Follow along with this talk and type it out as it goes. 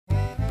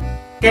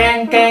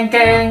Keng keng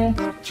keng,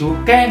 chú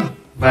Keng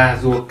và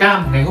Rùa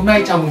Cam ngày hôm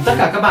nay chào mừng tất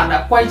cả các bạn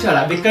đã quay trở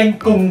lại với kênh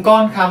Cùng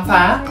Con Khám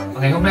Phá.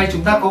 Và ngày hôm nay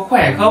chúng ta có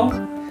khỏe không?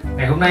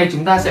 Ngày hôm nay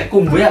chúng ta sẽ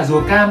cùng với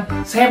Rùa Cam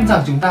xem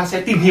rằng chúng ta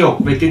sẽ tìm hiểu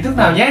về kiến thức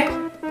nào nhé.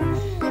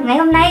 Ngày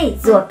hôm nay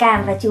Rùa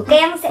Cam và chú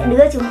Keng sẽ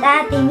đưa chúng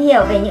ta tìm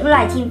hiểu về những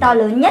loài chim to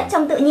lớn nhất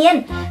trong tự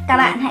nhiên. Các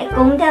bạn hãy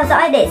cùng theo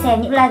dõi để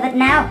xem những loài vật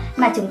nào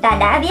mà chúng ta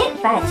đã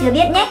biết và chưa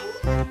biết nhé.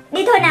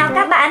 Đi thôi nào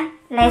các bạn,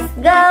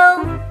 let's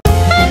go!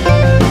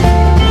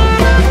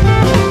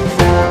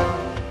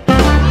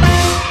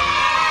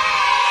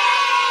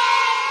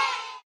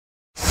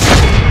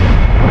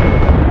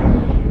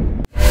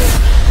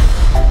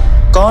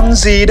 Con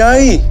gì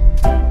đây?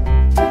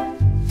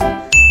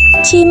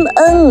 Chim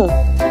ưng,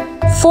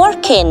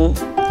 Forkin.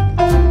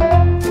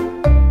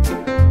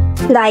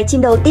 Loài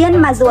chim đầu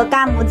tiên mà Rùa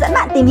Cam muốn dẫn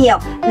bạn tìm hiểu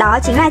đó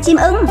chính là chim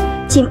ưng.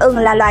 Chim ưng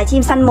là loài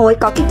chim săn mồi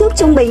có kích thước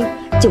trung bình.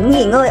 Chúng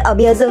nghỉ ngơi ở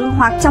bìa rừng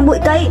hoặc trong bụi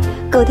cây.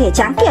 Cơ thể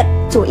tráng kiện,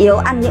 chủ yếu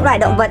ăn những loài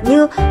động vật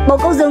như bồ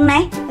câu rừng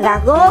này, gà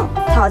gô,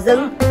 thỏ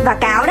rừng và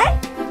cáo đấy.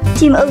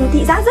 Chim ưng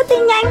thị giác rất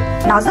tinh nhanh,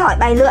 nó giỏi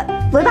bay lượn.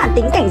 Với bản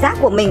tính cảnh giác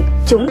của mình,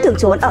 chúng thường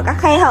trốn ở các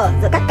khe hở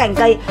giữa các cành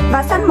cây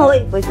và săn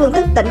mồi với phương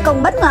thức tấn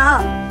công bất ngờ.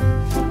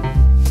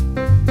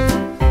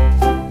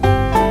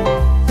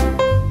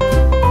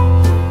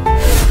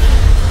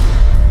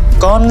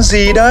 Con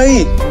gì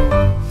đây?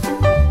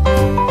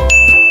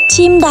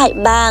 Chim đại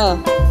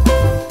bàng,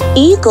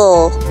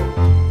 Eagle.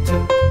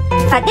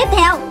 Và tiếp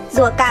theo,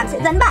 Rùa Cam sẽ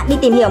dẫn bạn đi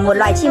tìm hiểu một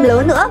loài chim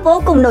lớn nữa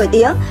vô cùng nổi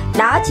tiếng.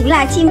 Đó chính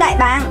là chim đại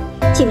bàng.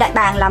 Chim đại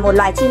bàng là một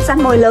loài chim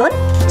săn mồi lớn.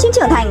 Chim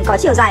trưởng thành có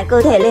chiều dài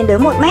cơ thể lên tới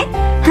 1 mét.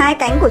 Hai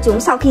cánh của chúng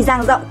sau khi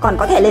dang rộng còn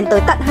có thể lên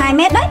tới tận 2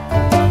 mét đấy.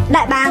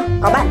 Đại bàng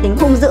có bản tính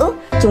hung dữ,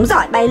 chúng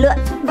giỏi bay lượn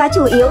và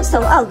chủ yếu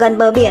sống ở gần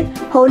bờ biển,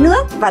 hồ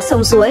nước và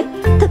sông suối.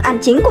 Thức ăn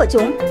chính của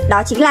chúng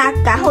đó chính là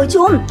cá hồi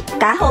chum,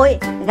 cá hồi,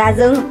 gà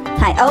rừng,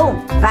 hải âu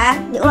và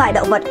những loài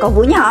động vật có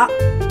vú nhỏ.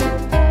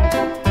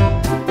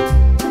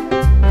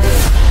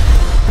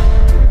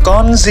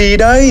 Con gì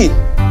đây?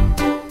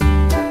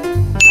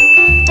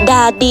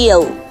 Đà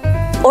điểu,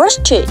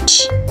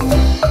 Ostrich.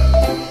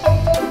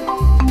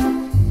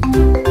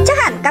 Chắc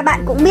hẳn các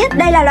bạn cũng biết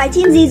đây là loài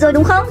chim gì rồi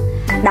đúng không?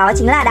 Đó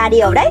chính là đà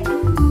điểu đấy.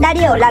 Đà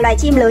điểu là loài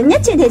chim lớn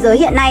nhất trên thế giới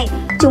hiện nay.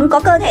 Chúng có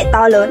cơ thể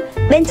to lớn,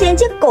 bên trên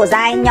chiếc cổ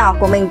dài nhỏ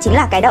của mình chính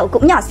là cái đậu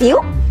cũng nhỏ xíu,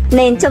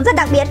 nên trông rất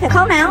đặc biệt phải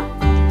không nào?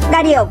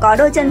 Đà điểu có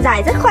đôi chân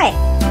dài rất khỏe.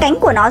 Cánh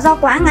của nó do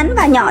quá ngắn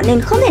và nhỏ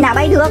nên không thể nào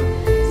bay được.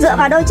 Dựa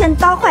vào đôi chân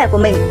to khỏe của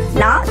mình,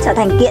 nó trở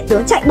thành kiện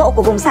tướng chạy bộ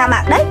của vùng sa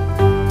mạc đấy.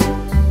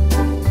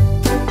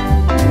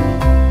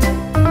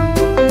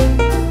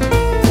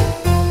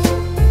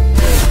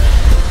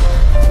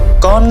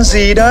 Con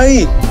gì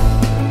đây?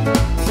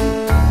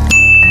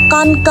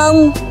 Con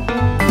công,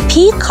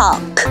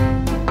 Peacock.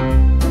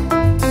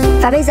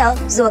 Và bây giờ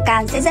Rùa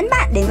Cam sẽ dẫn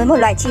bạn đến với một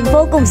loài chim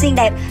vô cùng xinh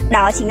đẹp.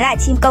 Đó chính là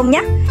chim công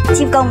nhé.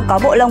 Chim công có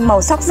bộ lông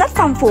màu sắc rất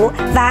phong phú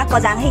và có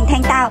dáng hình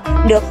thanh tao,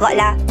 được gọi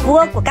là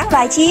vua của các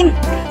loài chim.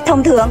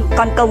 Thông thường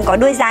con công có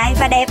đuôi dài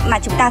và đẹp mà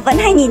chúng ta vẫn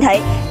hay nhìn thấy,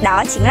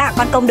 đó chính là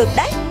con công đực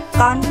đấy.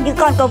 Còn những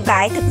con công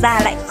cái thực ra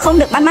lại không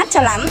được bắt mắt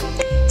cho lắm.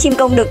 Chim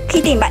công đực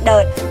khi tìm bạn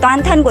đời,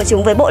 toàn thân của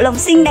chúng với bộ lông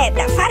xinh đẹp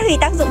đã phát huy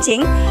tác dụng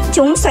chính.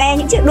 Chúng xòe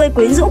những chiếc đuôi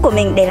quyến rũ của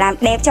mình để làm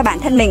đẹp cho bản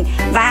thân mình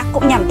và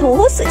cũng nhằm thu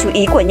hút sự chú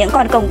ý của những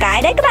con công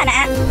cái đấy các bạn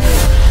ạ.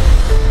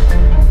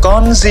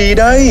 Con gì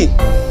đây?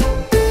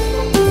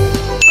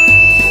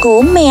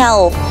 Cú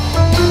mèo,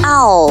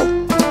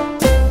 Owl.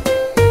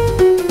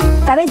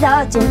 Và bây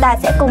giờ chúng ta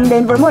sẽ cùng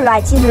đến với một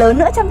loài chim lớn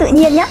nữa trong tự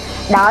nhiên nhé.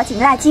 Đó chính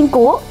là chim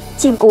cú.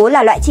 Chim cú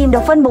là loại chim được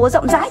phân bố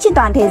rộng rãi trên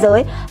toàn thế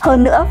giới.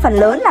 Hơn nữa, phần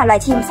lớn là loài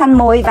chim săn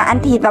mồi và ăn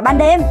thịt vào ban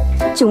đêm.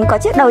 Chúng có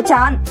chiếc đầu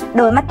tròn,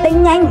 đôi mắt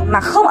tinh nhanh mà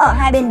không ở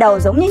hai bên đầu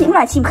giống như những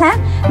loài chim khác,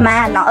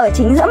 mà nó ở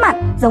chính giữa mặt,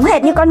 giống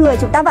hệt như con người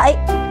chúng ta vậy.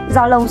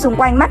 Do lông xung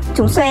quanh mắt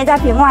chúng xòe ra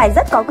phía ngoài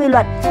rất có quy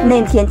luật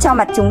nên khiến cho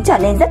mặt chúng trở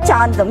nên rất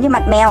tròn giống như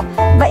mặt mèo.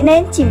 Vậy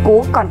nên chim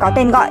cú còn có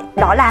tên gọi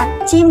đó là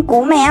chim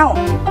cú mèo.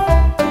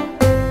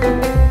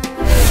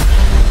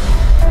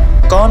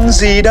 Con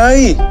gì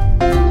đây?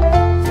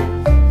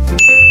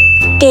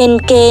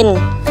 Kên,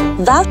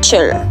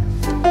 Vulture.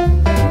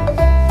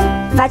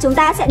 Và chúng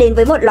ta sẽ đến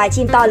với một loài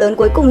chim to lớn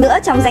cuối cùng nữa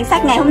trong danh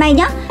sách ngày hôm nay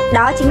nhé.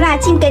 Đó chính là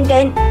chim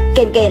kên.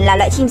 Kên là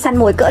loại chim săn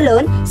mồi cỡ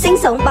lớn, sinh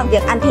sống bằng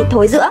việc ăn thịt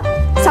thối rữa.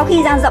 Sau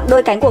khi dang rộng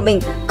đôi cánh của mình,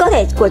 cơ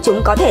thể của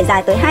chúng có thể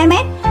dài tới 2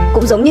 mét.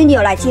 Cũng giống như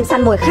nhiều loài chim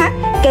săn mồi khác,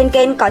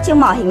 kên có chiếc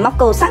mỏ hình móc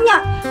câu sắc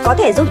nhọn, có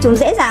thể giúp chúng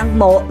dễ dàng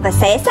mổ và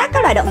xé xác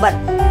các loài động vật.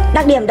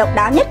 Đặc điểm độc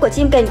đáo nhất của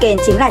chim kên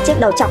chính là chiếc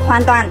đầu chọc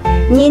hoàn toàn.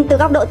 Nhìn từ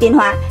góc độ tiến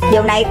hóa,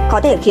 điều này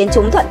có thể khiến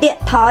chúng thuận tiện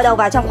thò đầu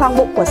vào trong khoang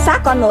bụng của xác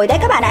con mồi đấy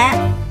các bạn ạ.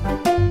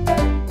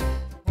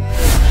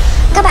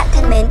 Các bạn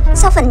thân mến,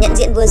 sau phần nhận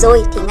diện vừa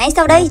rồi thì ngay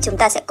sau đây chúng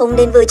ta sẽ cùng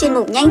đến với chuyên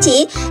mục nhanh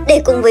trí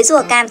để cùng với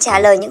Rùa Cam trả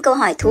lời những câu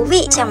hỏi thú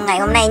vị trong ngày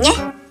hôm nay nhé.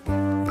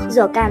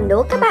 Rùa Cam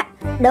đố các bạn,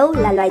 đâu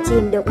là loài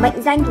chim được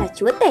mệnh danh là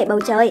chúa tể bầu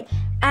trời?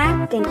 A.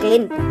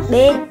 Kên, B.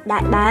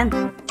 Đại bàng.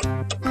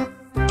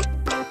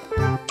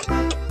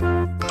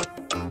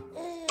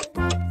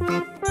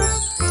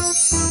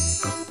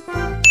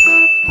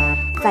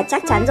 Và Và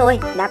chắc chắn rồi,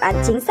 đáp án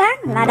chính xác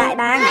là đại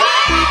bàng.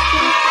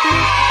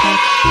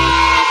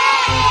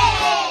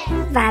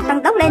 Và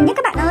tăng tốc lên nhé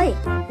các bạn ơi.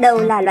 Đâu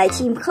là loài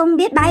chim không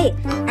biết bay?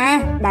 A.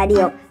 Đà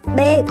điểu. B.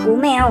 Cú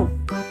mèo.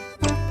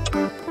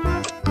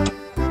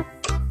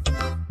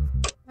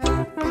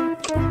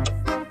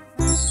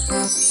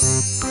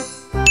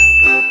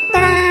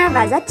 Ta-da!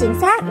 Và rất chính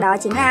xác, đó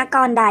chính là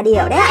con đà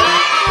điểu đấy ạ.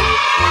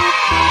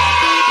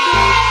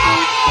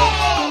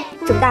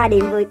 Chúng ta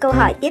đến với câu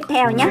hỏi tiếp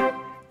theo nhé.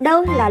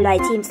 Đâu là loài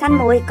chim săn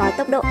mồi có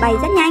tốc độ bay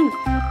rất nhanh?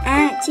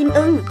 A. Chim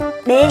ưng.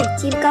 B.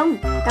 Chim công.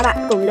 Các bạn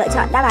cùng lựa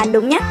chọn đáp án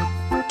đúng nhé.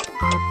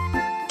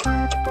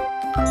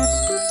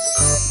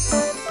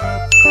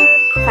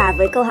 Và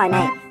với câu hỏi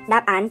này,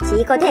 đáp án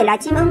chỉ có thể là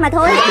chim ưng mà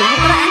thôi, đúng không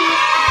các bạn?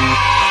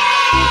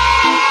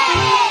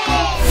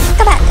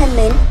 Các bạn thân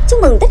mến, chúc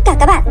mừng tất cả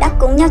các bạn đã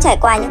cùng nhau trải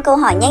qua những câu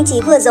hỏi nhanh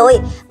trí vừa rồi.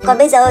 Còn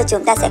bây giờ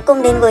chúng ta sẽ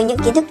cùng đến với những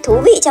kiến thức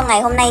thú vị trong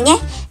ngày hôm nay nhé.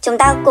 Chúng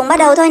ta cùng bắt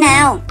đầu thôi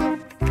nào.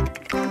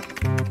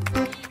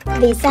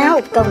 Vì sao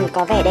công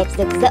có vẻ đẹp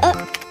rực rỡ?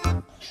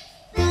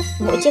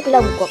 Mỗi chiếc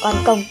lông của con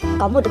công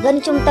có một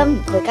gân trung tâm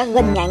với các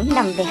gân nhánh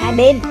nằm về hai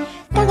bên.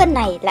 Các gân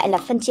này lại là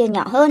phân chia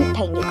nhỏ hơn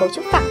thành những cấu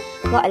trúc phẳng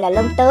gọi là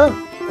lông tơ.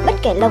 Bất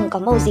kể lông có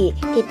màu gì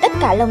thì tất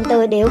cả lông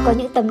tơ đều có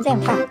những tấm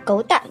rèm phẳng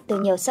cấu tạo từ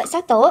nhiều sợi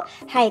sắc tố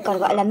hay còn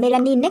gọi là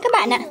melanin đấy các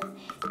bạn ạ.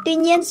 Tuy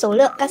nhiên số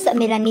lượng các sợi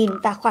melanin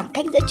và khoảng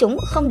cách giữa chúng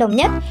không đồng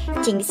nhất.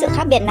 Chính sự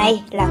khác biệt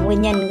này là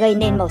nguyên nhân gây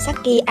nên màu sắc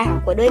kỳ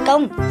ảo của đuôi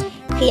công.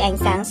 Khi ánh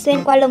sáng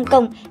xuyên qua lông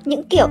công,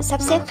 những kiểu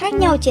sắp xếp khác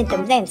nhau trên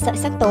tấm rèm sợi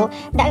sắc tố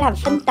đã làm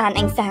phân tán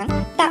ánh sáng,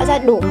 tạo ra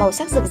đủ màu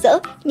sắc rực rỡ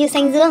như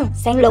xanh dương,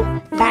 xanh lục,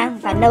 vàng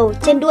và nâu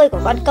trên đuôi của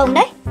con công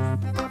đấy.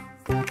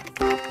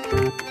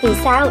 Vì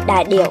sao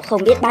đà điểu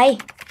không biết bay?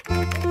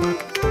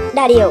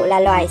 Đà điểu là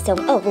loài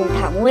sống ở vùng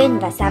thảo nguyên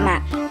và sa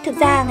mạc. Thực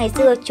ra ngày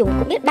xưa chúng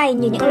cũng biết bay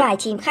như những loài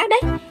chim khác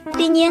đấy.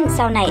 Tuy nhiên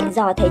sau này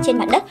do thấy trên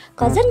mặt đất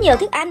có rất nhiều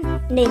thức ăn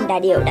nên đà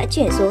điểu đã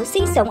chuyển xuống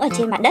sinh sống ở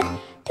trên mặt đất.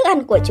 Thức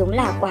ăn của chúng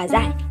là quả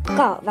dại,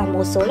 cỏ và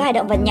một số loài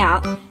động vật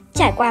nhỏ.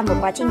 Trải qua một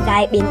quá trình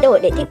dài biến đổi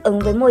để thích ứng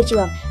với môi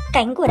trường,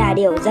 cánh của đà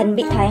điểu dần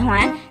bị thoái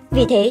hóa,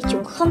 vì thế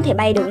chúng không thể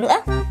bay được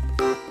nữa.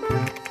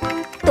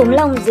 Túm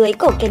lông dưới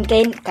cổ kền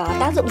kền có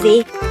tác dụng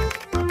gì?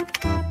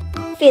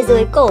 Phía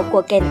dưới cổ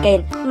của kền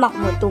kền mọc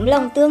một túm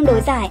lông tương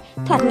đối dài,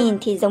 thoạt nhìn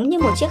thì giống như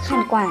một chiếc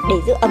khăn quàng để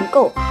giữ ấm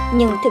cổ.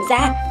 Nhưng thực ra,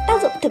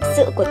 tác dụng thực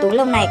sự của túm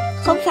lông này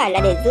không phải là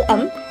để giữ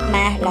ấm,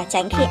 mà là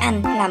tránh khi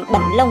ăn làm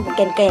bẩn lông của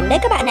kền kền đấy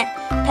các bạn ạ.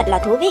 Thật là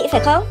thú vị phải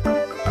không?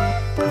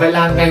 Vậy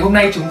là ngày hôm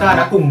nay chúng ta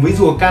đã cùng với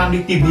Rùa Cam đi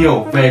tìm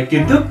hiểu về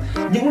kiến thức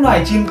những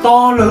loài chim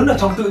to lớn ở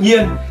trong tự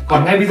nhiên.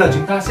 Còn ngay bây giờ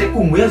chúng ta sẽ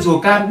cùng với Rùa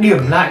Cam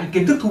điểm lại những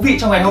kiến thức thú vị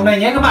trong ngày hôm nay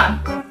nhé các bạn.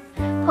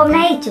 Hôm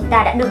nay chúng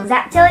ta đã được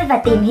dạo chơi và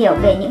tìm hiểu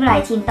về những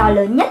loài chim to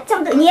lớn nhất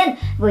trong tự nhiên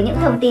với những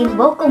thông tin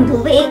vô cùng thú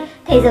vị.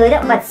 Thế giới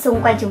động vật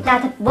xung quanh chúng ta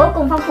thật vô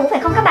cùng phong phú phải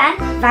không các bạn?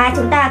 Và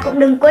chúng ta cũng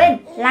đừng quên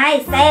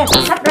like, share và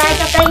subscribe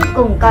cho kênh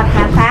Cùng Con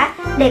Khám Phá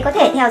để có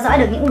thể theo dõi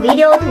được những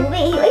video thú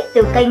vị hữu ích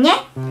từ kênh nhé.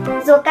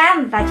 Rùa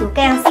Cam và chú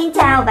Keng xin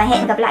chào và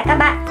hẹn gặp lại các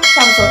bạn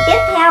trong số tiếp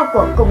theo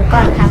của Cùng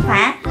Con Khám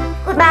Phá.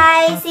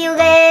 Goodbye, see you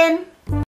again.